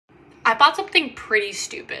bought something pretty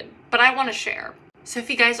stupid, but I want to share. So if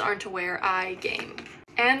you guys aren't aware, I game.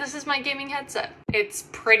 And this is my gaming headset. It's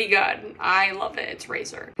pretty good. I love it. It's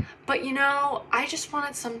Razer. But you know, I just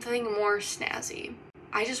wanted something more snazzy.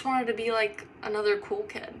 I just wanted to be like another cool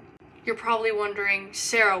kid. You're probably wondering,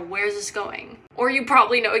 Sarah, where's this going? Or you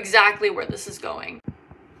probably know exactly where this is going.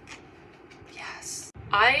 Yes.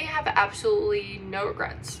 I have absolutely no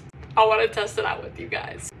regrets. I want to test it out with you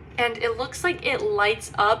guys. And it looks like it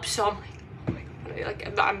lights up, so I'm like, oh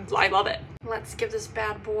my God, I love it. Let's give this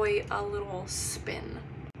bad boy a little spin.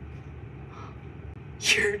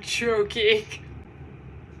 You're joking.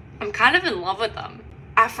 I'm kind of in love with them.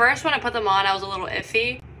 At first, when I put them on, I was a little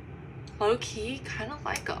iffy. Low-key, kind of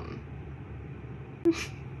like them.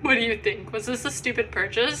 What do you think? Was this a stupid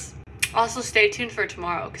purchase? Also, stay tuned for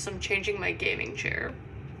tomorrow because I'm changing my gaming chair.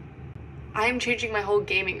 I am changing my whole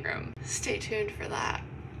gaming room. Stay tuned for that.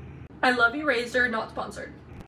 I love you, Razer, not sponsored.